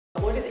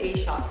What does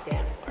A-Shop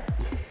stand for?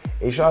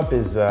 A-Shop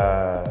is,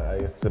 I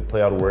guess, a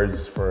play on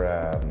words for,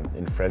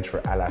 in French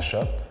for à la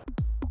shop.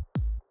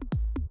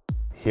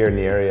 Here in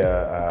the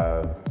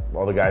area,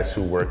 all the guys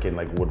who work in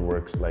like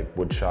woodwork, like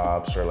wood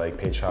shops or like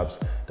paint shops,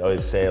 they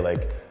always say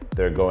like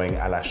they're going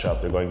à la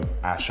shop, they're going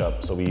ash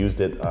up. So we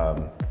used it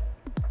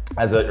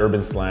as an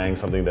urban slang,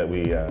 something that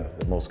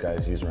that most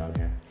guys use around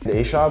here.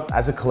 A-Shop,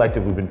 as a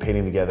collective, we've been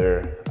painting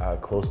together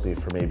closely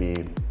for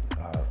maybe,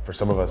 for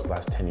some of us, the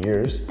last 10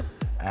 years.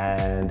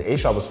 And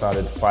A-Shop was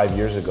founded 5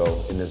 years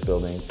ago in this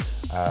building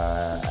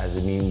as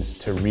a means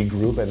to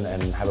regroup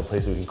and have a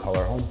place that we can call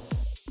our home.